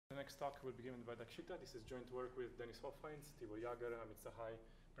next talk will be given by Dakshita. This is joint work with Denis Hofheinz, Tibor Jager, Amit Sahai,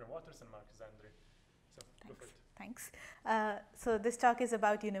 Prem Waters, and Marcus Andre. So go for it. Thanks. So this talk is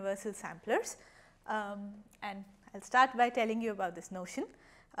about universal samplers, and I'll start by telling you about this notion.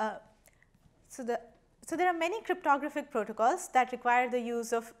 So there are many cryptographic protocols that require the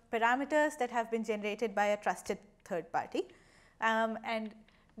use of parameters that have been generated by a trusted third party, and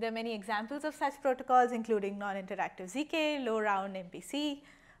there are many examples of such protocols, including non-interactive ZK, low-round MPC,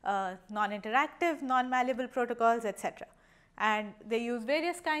 non-interactive, non-malleable protocols, etc. And they use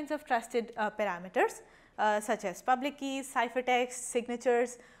various kinds of trusted parameters, such as public keys, ciphertext,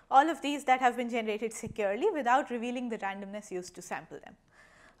 signatures, all of these that have been generated securely without revealing the randomness used to sample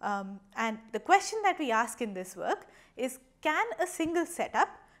them. And the question that we ask in this work is, can a single setup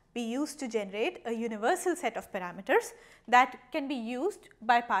be used to generate a universal set of parameters that can be used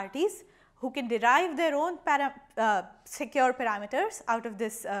by parties who can derive their own secure parameters out of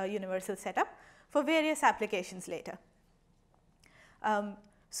this universal setup for various applications later.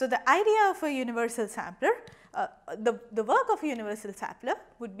 So the idea of a universal sampler, the work of a universal sampler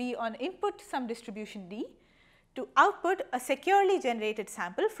would be on input some distribution D to output a securely generated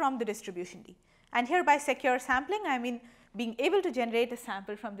sample from the distribution D. And here by secure sampling, I mean being able to generate a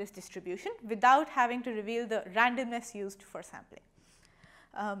sample from this distribution without having to reveal the randomness used for sampling.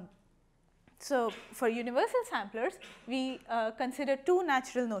 So for universal samplers, we consider two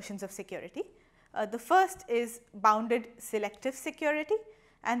natural notions of security. The first is bounded selective security,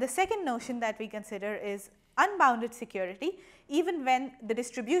 and the second notion that we consider is unbounded security, even when the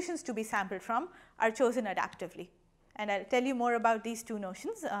distributions to be sampled from are chosen adaptively. And I'll tell you more about these two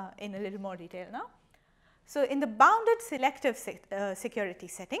notions in a little more detail now. So in the bounded selective security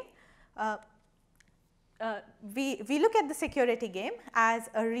setting, we look at the security game as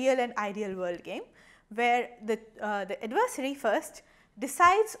a real and ideal world game, where the adversary first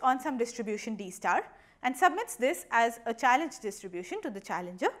decides on some distribution D star and submits this as a challenge distribution to the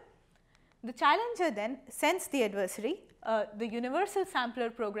challenger. The challenger then sends the adversary the universal sampler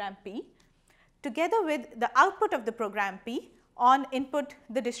program P together with the output of the program P on input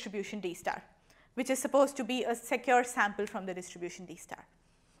the distribution D star, which is supposed to be a secure sample from the distribution D star.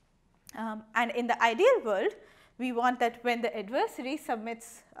 And in the ideal world, we want that when the adversary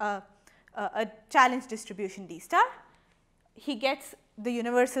submits a challenge distribution D star, he gets the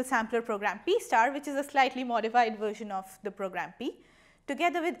universal sampler program P star, which is a slightly modified version of the program P,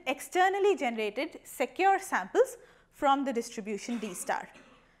 together with externally generated secure samples from the distribution D star.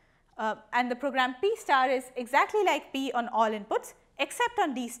 And the program P star is exactly like P on all inputs, except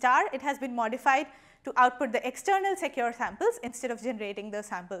on D star it has been modified to output the external secure samples instead of generating the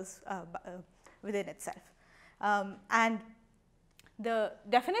samples within itself. And the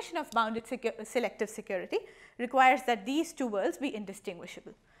definition of bounded selective security requires that these two worlds be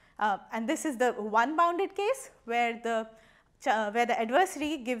indistinguishable. And this is the one bounded case where the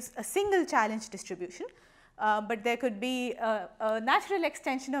adversary gives a single challenge distribution, but there could be a natural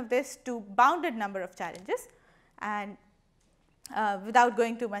extension of this to bounded number of challenges. And without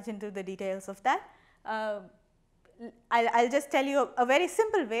going too much into the details of that, I'll just tell you a very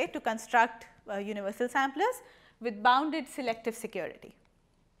simple way to construct universal samplers with bounded selective security.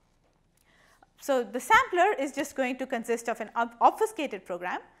 So the sampler is just going to consist of an obfuscated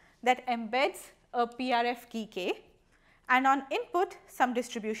program that embeds a PRF key K, and on input some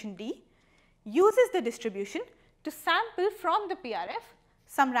distribution D uses the distribution to sample from the PRF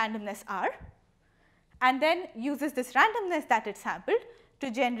some randomness R, and then uses this randomness that it sampled to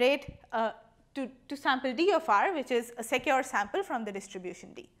generate to sample D of R, which is a secure sample from the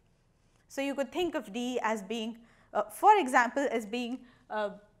distribution D. So you could think of D as being, for example, as being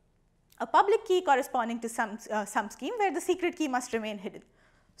a public key corresponding to some scheme where the secret key must remain hidden.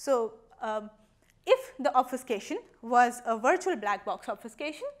 So if the obfuscation was a virtual black box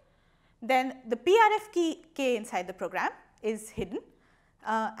obfuscation, then the PRF key K inside the program is hidden,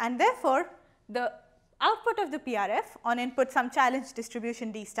 and therefore the output of the PRF on input some challenge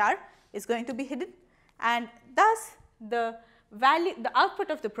distribution D star is going to be hidden, and thus the output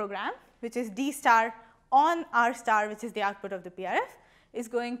of the program, which is D star on R star, which is the output of the PRF, is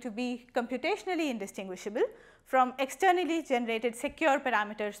going to be computationally indistinguishable from externally generated secure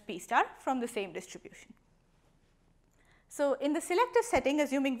parameters P star from the same distribution. So in the selective setting,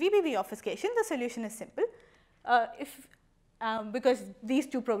 assuming VBB obfuscation, the solution is simple. Because these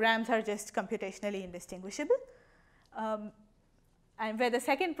two programs are just computationally indistinguishable, and where the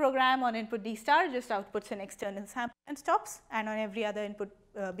second program on input D star just outputs an external sample and stops, and on every other input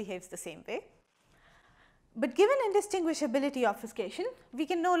behaves the same way. But given indistinguishability obfuscation, we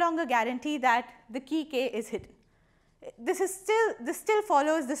can no longer guarantee that the key K is hidden. this still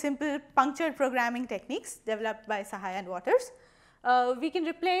follows the simple punctured programming techniques developed by Sahai and Waters. We can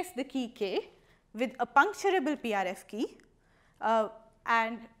replace the key k with a puncturable PRF key,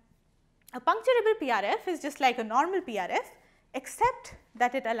 and a puncturable PRF is just like a normal PRF, except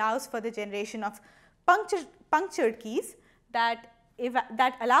that it allows for the generation of punctured keys that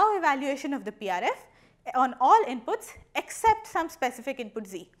allow evaluation of the PRF on all inputs except some specific input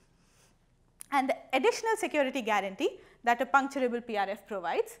z. And the additional security guarantee that a puncturable PRF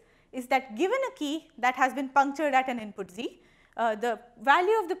provides is that given a key that has been punctured at an input z, the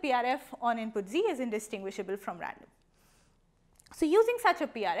value of the PRF on input z is indistinguishable from random. So, using such a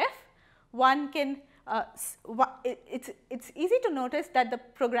PRF, one can it's easy to notice that the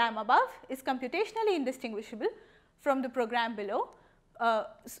program above is computationally indistinguishable from the program below,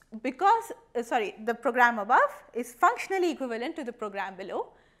 because the program above is functionally equivalent to the program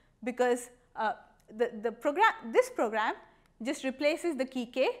below, because this program just replaces the key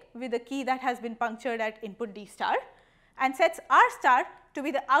k with a key that has been punctured at input d star and sets r star to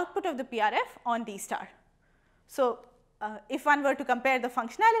be the output of the PRF on d star. So, if one were to compare the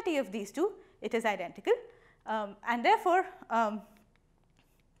functionality of these two, it is identical, and therefore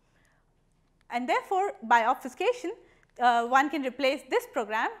by obfuscation one can replace this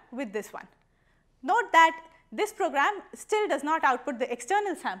program with this one. Note that this program still does not output the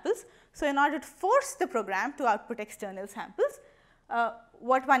external samples. So, in order to force the program to output external samples,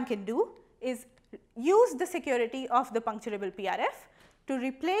 what one can do is use the security of the puncturable PRF to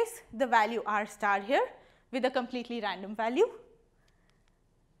replace the value r star here with a completely random value.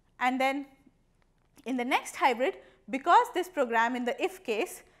 And then in the next hybrid, because this program in the if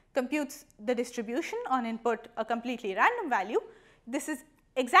case computes the distribution on input a completely random value, this is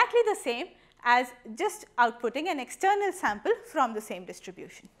exactly the same as just outputting an external sample from the same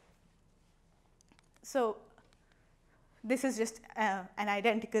distribution. So, this is just an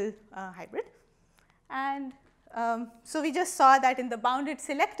identical hybrid, and so we just saw that in the bounded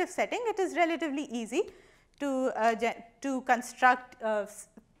selective setting it is relatively easy to construct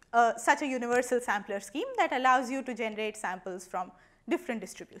such a universal sampler scheme that allows you to generate samples from different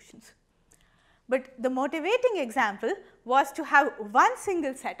distributions. But the motivating example was to have one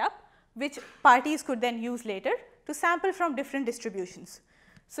single setup which parties could then use later to sample from different distributions.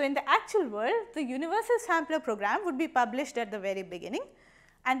 So, in the actual world, the universal sampler program would be published at the very beginning,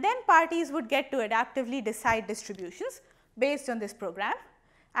 and then parties would get to adaptively decide distributions based on this program,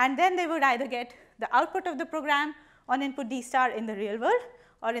 and then they would either get the output of the program on input d star in the real world,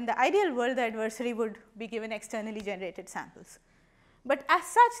 or in the ideal world the adversary would be given externally generated samples. But as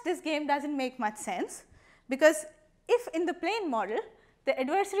such, this game does not make much sense, because if in the plain model the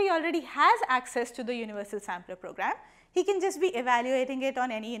adversary already has access to the universal sampler program, he can just be evaluating it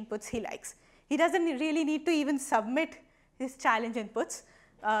on any inputs he likes. He does not really need to even submit his challenge inputs,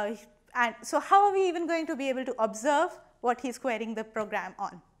 and so how are we even going to be able to observe what he is querying the program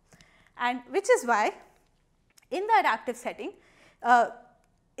on? And which is why in the adaptive setting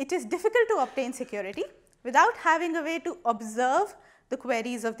it is difficult to obtain security without having a way to observe the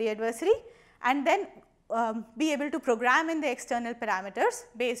queries of the adversary and then be able to program in the external parameters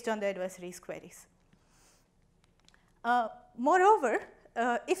based on the adversary's queries. Moreover,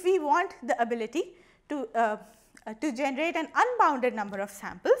 if we want the ability to generate an unbounded number of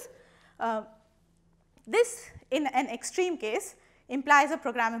samples, this in an extreme case implies a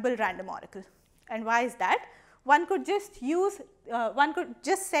programmable random oracle. And why is that? One could just use, one could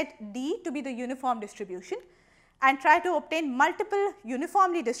just set D to be the uniform distribution and try to obtain multiple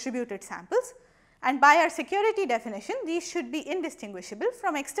uniformly distributed samples, and by our security definition these should be indistinguishable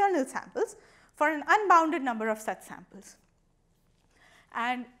from external samples for an unbounded number of such samples.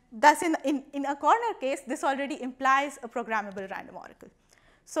 And thus in a corner case this already implies a programmable random oracle.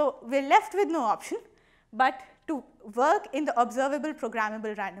 So, we are left with no option but to work in the observable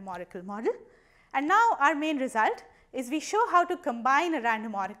programmable random oracle model. And now our main result is we show how to combine a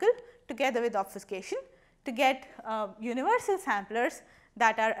random oracle together with obfuscation to get universal samplers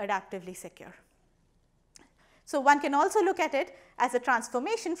that are adaptively secure. So, one can also look at it as a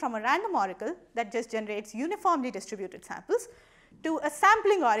transformation from a random oracle that just generates uniformly distributed samples to a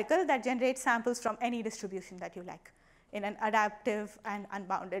sampling oracle that generates samples from any distribution that you like in an adaptive and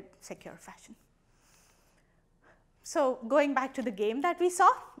unbounded secure fashion. So, going back to the game that we saw,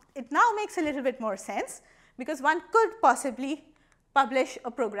 it now makes a little bit more sense, because one could possibly publish a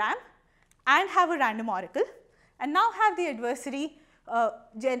program and have a random oracle and now have the adversary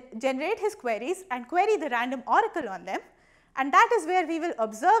generate his queries and query the random oracle on them, and that is where we will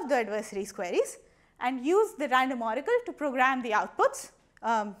observe the adversary's queries and use the random oracle to program the outputs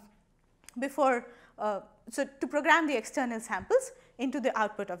before so to program the external samples into the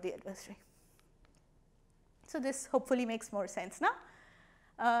output of the adversary. So this hopefully makes more sense now,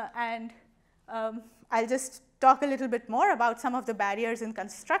 I'll just talk a little bit more about some of the barriers in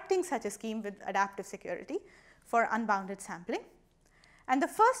constructing such a scheme with adaptive security for unbounded sampling. And the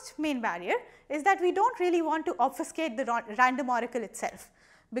first main barrier is that we don't really want to obfuscate the random oracle itself,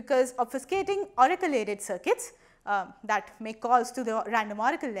 because obfuscating oracle-aided circuits that make calls to the random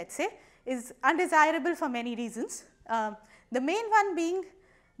oracle, let's say, is undesirable for many reasons. The main one being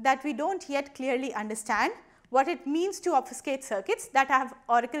that we don't yet clearly understand what it means to obfuscate circuits that have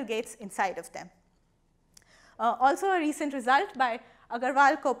oracle gates inside of them. Also, a recent result by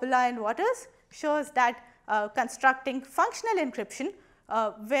Agarwal, Coppola and Waters shows that constructing functional encryption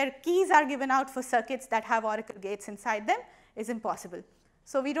where keys are given out for circuits that have oracle gates inside them is impossible.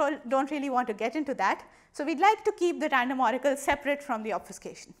 So, we don't really want to get into that. So, we would like to keep the random oracle separate from the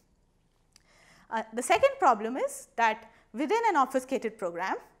obfuscation. The second problem is that within an obfuscated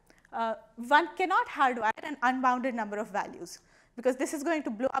program, one cannot hardwire an unbounded number of values, because this is going to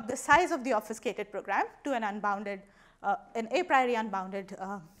blow up the size of the obfuscated program to an unbounded, an a priori unbounded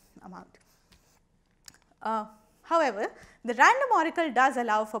amount. However, the random oracle does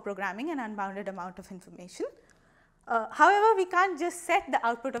allow for programming an unbounded amount of information. However, we can't just set the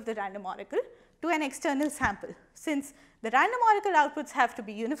output of the random oracle to an external sample, since the random oracle outputs have to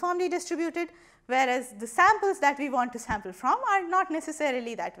be uniformly distributed, whereas the samples that we want to sample from are not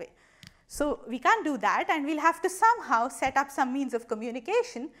necessarily that way. So, we can't do that, and we will have to somehow set up some means of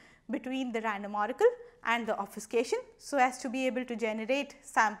communication between the random oracle and the obfuscation, so as to be able to generate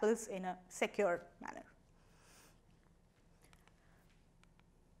samples in a secure manner.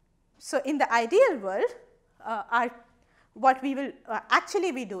 So, in the ideal world, what we will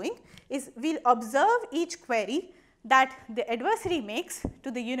actually be doing is we will observe each query that the adversary makes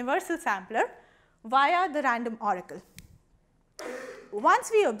to the universal sampler via the random oracle.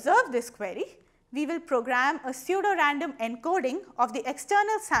 Once we observe this query, we will program a pseudo-random encoding of the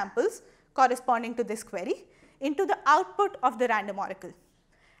external samples corresponding to this query into the output of the random oracle.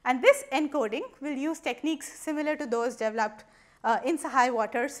 And this encoding will use techniques similar to those developed in Sahai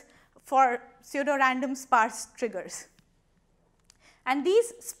Waters for pseudo-random sparse triggers. And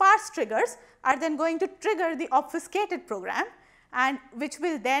these sparse triggers are then going to trigger the obfuscated program, and which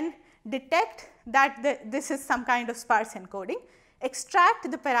will then detect that this is some kind of sparse encoding, extract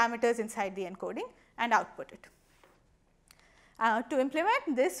the parameters inside the encoding and output it. To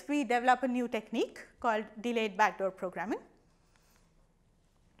implement this, we develop a new technique called delayed backdoor programming.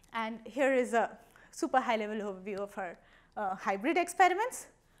 And here is a super high level overview of our hybrid experiments.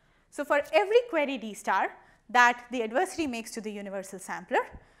 So, for every query D star that the adversary makes to the universal sampler,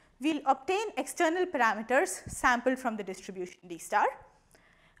 we will obtain external parameters sampled from the distribution D star.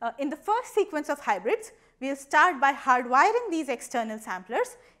 In the first sequence of hybrids, we will start by hardwiring these external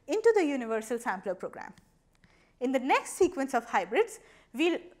samplers into the universal sampler program. In the next sequence of hybrids,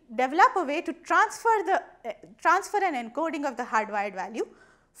 we will develop a way to transfer an encoding of the hardwired value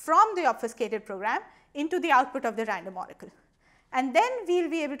from the obfuscated program into the output of the random oracle. And then we will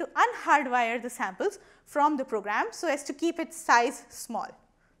be able to unhardwire the samples from the program so as to keep its size small,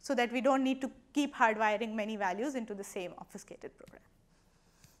 so that we do not need to keep hardwiring many values into the same obfuscated program.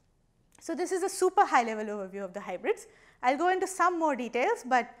 So, this is a super high level overview of the hybrids. I will go into some more details,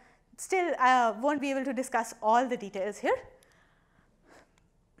 but still I will not be able to discuss all the details here.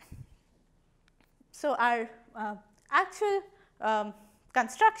 So, our actual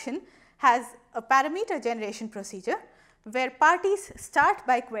construction has a parameter generation procedure where parties start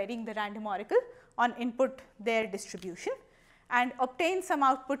by querying the random oracle on input their distribution and obtain some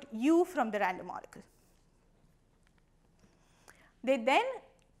output u from the random oracle. They then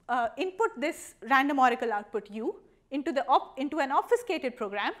input this random oracle output u into an obfuscated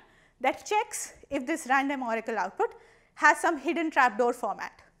program that checks if this random oracle output has some hidden trapdoor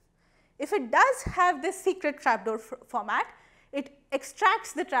format. If it does have this secret trapdoor format, it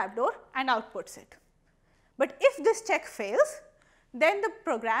extracts the trapdoor and outputs it. But if this check fails, then the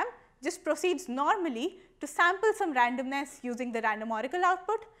program just proceeds normally to sample some randomness using the random oracle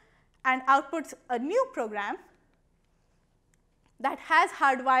output and outputs a new program that has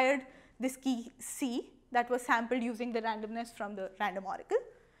hardwired this key C that was sampled using the randomness from the random oracle,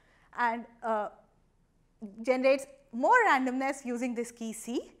 and generates more randomness using this key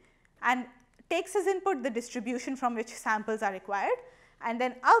C and takes as input the distribution from which samples are required, and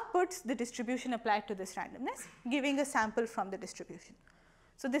then outputs the distribution applied to this randomness, giving a sample from the distribution.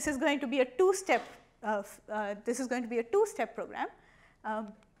 So, this is going to be a two-step program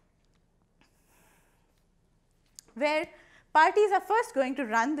where parties are first going to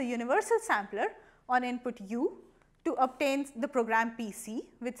run the universal sampler on input U to obtain the program PC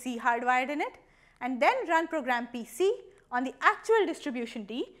with C hardwired in it, and then run program PC on the actual distribution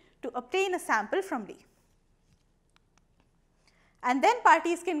D to obtain a sample from D. And then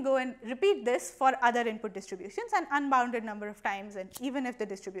parties can go and repeat this for other input distributions an unbounded number of times, and even if the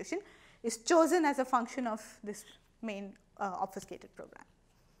distribution is chosen as a function of this main obfuscated program.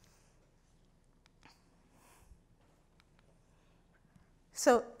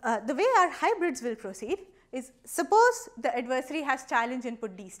 So, the way our hybrids will proceed is, suppose the adversary has challenge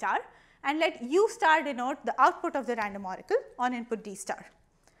input D star and let U star denote the output of the random oracle on input D star.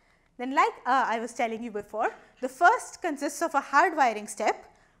 Then, like I was telling you before, the first consists of a hardwiring step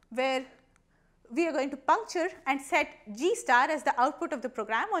where we are going to puncture and set G star as the output of the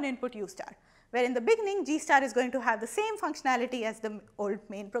program on input U star, where in the beginning G star is going to have the same functionality as the old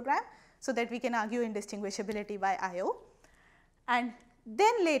main program, so that we can argue indistinguishability by I/O. And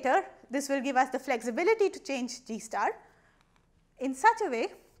then later this will give us the flexibility to change G star in such a way,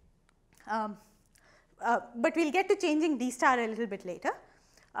 but we will get to changing D star a little bit later.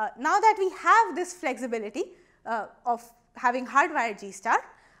 Now that we have this flexibility of having hardwired G star,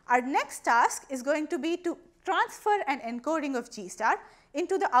 our next task is going to be to transfer an encoding of G star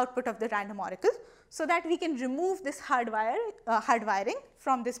into the output of the random oracle, so that we can remove this hardwiring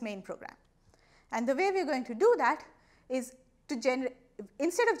from this main program. And the way we are going to do that is to generate,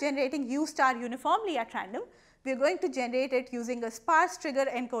 instead of generating U star uniformly at random, we are going to generate it using a sparse trigger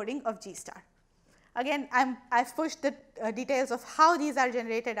encoding of G star. Again, I've pushed the details of how these are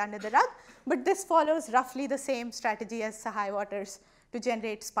generated under the rug, but this follows roughly the same strategy as Sahai Waters to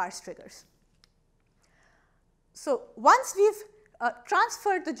generate sparse triggers. So, once we've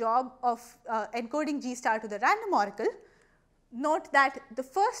transferred the job of encoding G star to the random oracle, note that the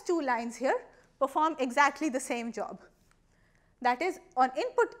first two lines here perform exactly the same job. That is, on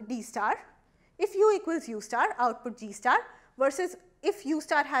input D star, if U equals U star, output G star, versus if U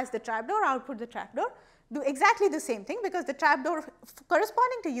star has the trapdoor, output the trapdoor, do exactly the same thing, because the trapdoor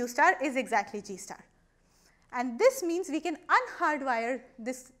corresponding to U star is exactly G star. And this means we can unhardwire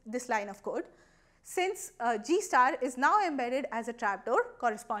this line of code, since G star is now embedded as a trapdoor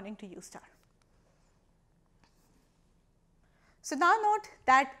corresponding to U star. So, now note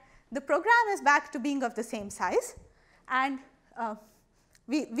that the program is back to being of the same size, and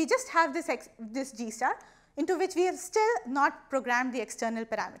we just have this G star into which we have still not programmed the external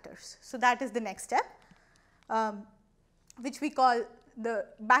parameters. So, that is the next step, which we call the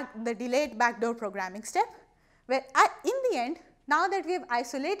delayed backdoor programming step, where in the end, now that we have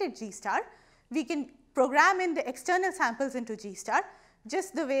isolated G star, we can program in the external samples into G star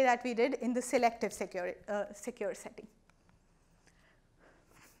just the way that we did in the selective secure setting,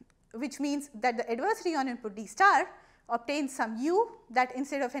 which means that the adversary on input D star obtains some U that,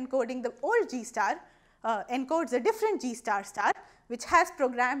 instead of encoding the old G star, encodes a different G star star, which has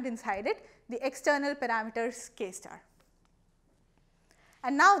programmed inside it the external parameters K star.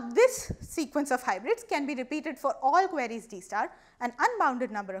 And now this sequence of hybrids can be repeated for all queries D star an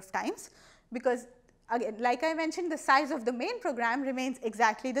unbounded number of times, because again, like I mentioned, the size of the main program remains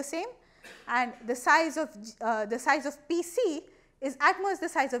exactly the same, and the size of PC is at most the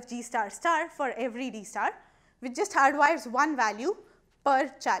size of G star star for every D star, which just hardwires one value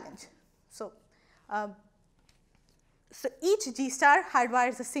per challenge. So, each G star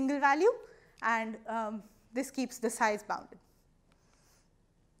hardwires a single value, and this keeps the size bounded.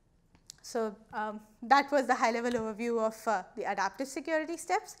 So, that was the high level overview of the adaptive security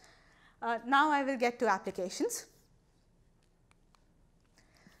steps. Now, I will get to applications.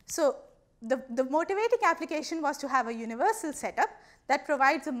 So, the motivating application was to have a universal setup that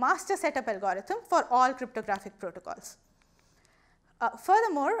provides a master setup algorithm for all cryptographic protocols.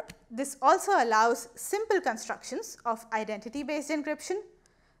 Furthermore, this also allows simple constructions of identity based encryption,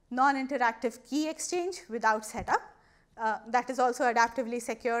 non-interactive key exchange without setup, that is also adaptively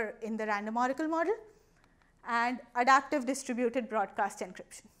secure in the random oracle model, and adaptive distributed broadcast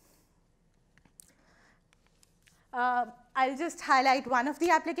encryption. I will just highlight one of the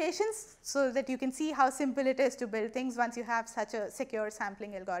applications so that you can see how simple it is to build things once you have such a secure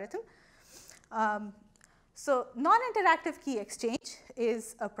sampling algorithm. So, non-interactive key exchange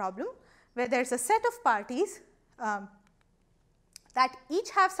is a problem where there is a set of parties that each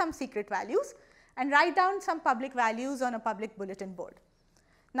have some secret values and write down some public values on a public bulletin board.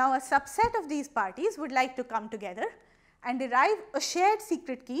 Now, a subset of these parties would like to come together and derive a shared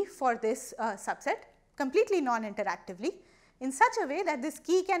secret key for this subset completely non-interactively, in such a way that this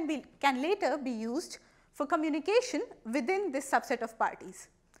key can later be used for communication within this subset of parties,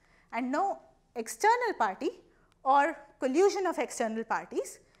 and no external party or collusion of external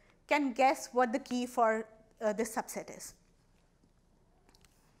parties can guess what the key for this subset is.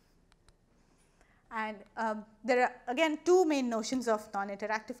 And there are again two main notions of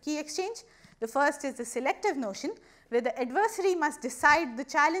non-interactive key exchange. The first is the selective notion, where the adversary must decide the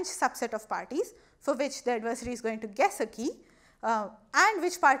challenge subset of parties for which the adversary is going to guess a key and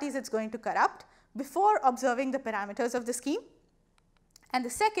which parties it is going to corrupt before observing the parameters of the scheme. And the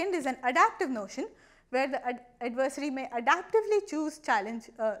second is an adaptive notion, where the adversary may adaptively choose challenge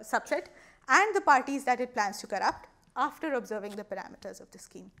subset and the parties that it plans to corrupt after observing the parameters of the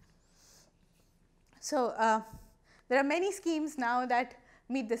scheme. So, there are many schemes now that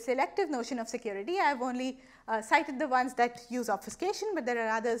meet the selective notion of security. I have only cited the ones that use obfuscation, but there are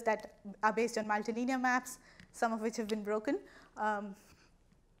others that are based on multilinear maps, some of which have been broken.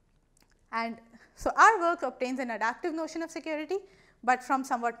 And so, our work obtains an adaptive notion of security, but from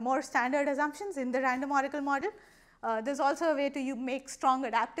somewhat more standard assumptions in the random oracle model. There is also a way to make strong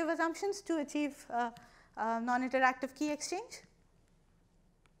adaptive assumptions to achieve non-interactive key exchange.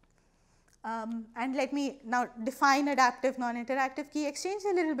 And let me now define adaptive non-interactive key exchange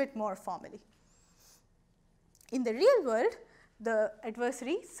a little bit more formally. In the real world, the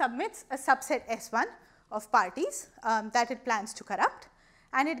adversary submits a subset S1 of parties that it plans to corrupt,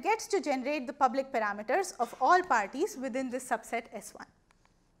 and it gets to generate the public parameters of all parties within this subset S1.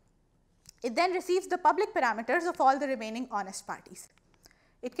 It then receives the public parameters of all the remaining honest parties.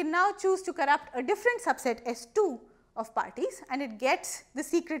 It can now choose to corrupt a different subset S2 of parties, and it gets the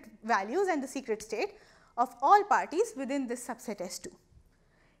secret values and the secret state of all parties within this subset S2.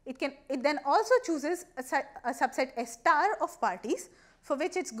 It then also chooses a subset S star of parties for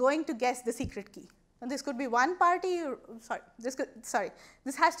which it is going to guess the secret key. And this could be one party, or this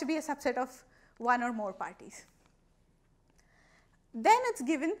has to be a subset of one or more parties. Then it is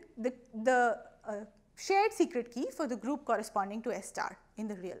given the shared secret key for the group corresponding to S star in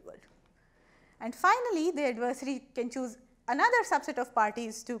the real world. And finally, the adversary can choose another subset of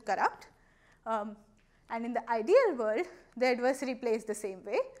parties to corrupt, and in the ideal world, the adversary plays the same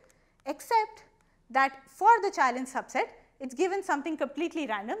way, except that for the challenge subset, it is given something completely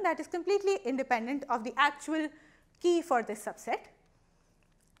random that is completely independent of the actual key for this subset,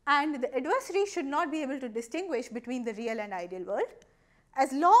 and the adversary should not be able to distinguish between the real and ideal world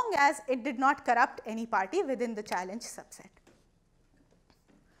as long as it did not corrupt any party within the challenge subset.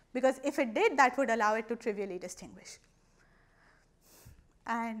 Because if it did, that would allow it to trivially distinguish.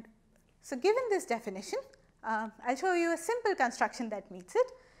 And so, given this definition, I will show you a simple construction that meets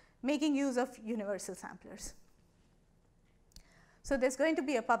it, making use of universal samplers. So, there is going to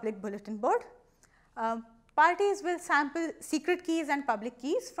be a public bulletin board. Parties will sample secret keys and public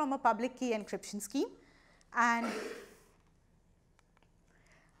keys from a public key encryption scheme, and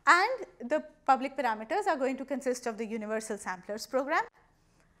the public parameters are going to consist of the universal samplers program.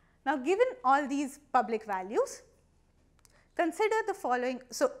 Now, given all these public values, consider the following.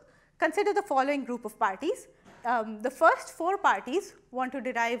 So, consider the following group of parties. The first 4 parties want to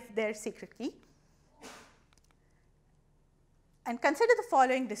derive their secret key, and consider the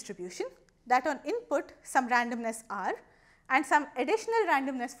following distribution, that on input some randomness R and some additional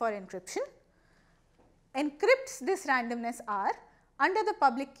randomness for encryption encrypts this randomness R under the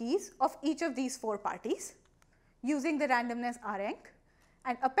public keys of each of these 4 parties using the randomness Renc,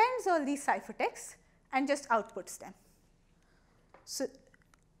 and appends all these ciphertexts and just outputs them. So,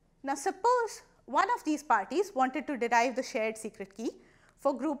 now suppose one of these parties wanted to derive the shared secret key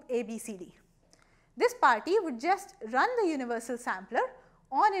for group ABCD. This party would just run the universal sampler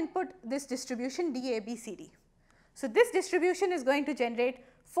on input this distribution DABCD. So, this distribution is going to generate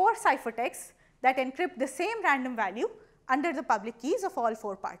 4 ciphertexts that encrypt the same random value under the public keys of all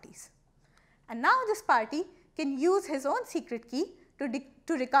 4 parties. And now this party can use his own secret key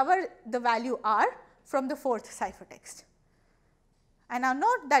to recover the value R from the 4th ciphertext. And now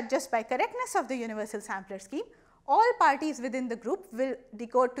note that just by correctness of the universal sampler scheme, all parties within the group will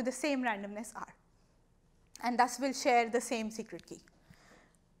decode to the same randomness R, and thus will share the same secret key.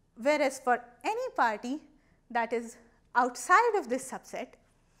 Whereas for any party that is outside of this subset,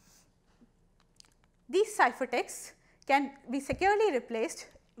 these ciphertexts can be securely replaced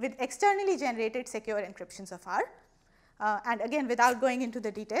with externally generated secure encryptions of R. And again, without going into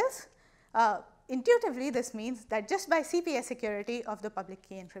the details, intuitively this means that just by CPS security of the public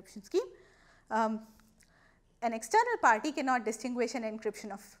key encryption scheme, an external party cannot distinguish an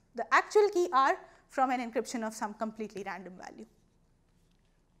encryption of the actual key R from an encryption of some completely random value.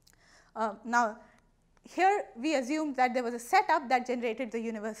 Now, here we assumed that there was a setup that generated the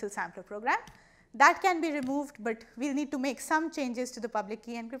universal sampler program. That can be removed, but we will need to make some changes to the public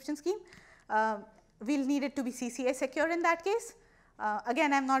key encryption scheme. We will need it to be CCA secure in that case.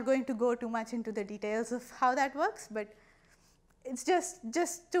 Again, I'm not going to go too much into the details of how that works, but it's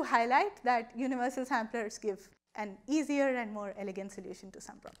just to highlight that universal samplers give an easier and more elegant solution to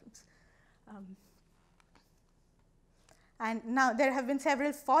some problems. And now there have been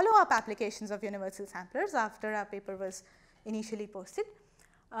several follow-up applications of universal samplers after our paper was initially posted.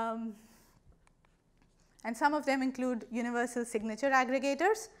 And some of them include universal signature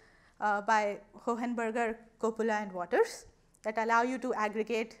aggregators by Hohenberger, Coppola, and Waters that allow you to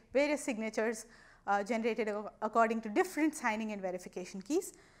aggregate various signatures generated according to different signing and verification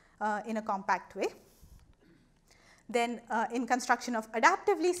keys in a compact way. Then in construction of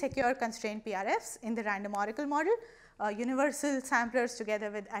adaptively secure constrained PRFs in the random oracle model, universal samplers together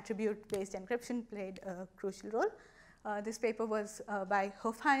with attribute-based encryption played a crucial role. This paper was by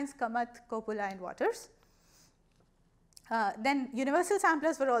Hofheinz, Kamath, Coppola, and Waters. Then universal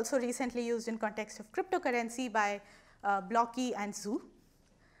samplers were also recently used in context of cryptocurrency by Blocky and Zhu.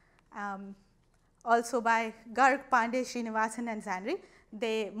 Also by Garg, Pandey, Srinivasan, and Zanri.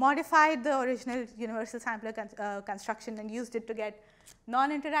 They modified the original universal sampler construction and used it to get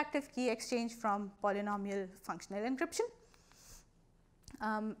non-interactive key exchange from polynomial functional encryption.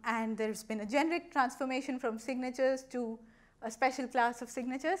 And there's been a generic transformation from signatures to a special class of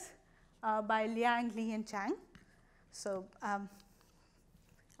signatures by Liang, Li, and Chang. So, and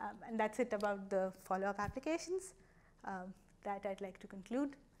that's it about the follow-up applications that I'd like to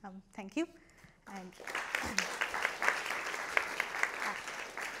conclude. Thank you. And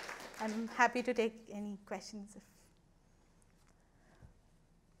I'm happy to take any questions.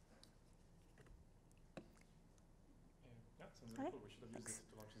 Yeah, sounds really cool. We should have used it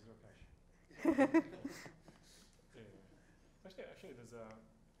to launch Zero Cache. Actually,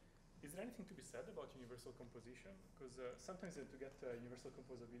 is there anything to be said about universal composition? Because sometimes to get universal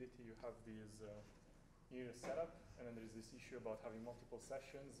composability, you have these, you need a setup, and then there's this issue about having multiple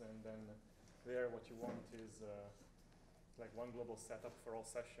sessions, and then there what you want is like one global setup for all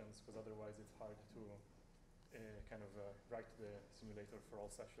sessions, because otherwise it's hard to write the simulator for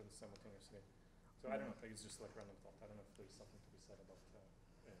all sessions simultaneously. So I don't know, it's just like random thought. I don't know if there's something to be said about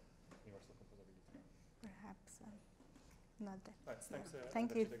universal composability. Perhaps not that. Thanks,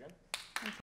 Thank you. again.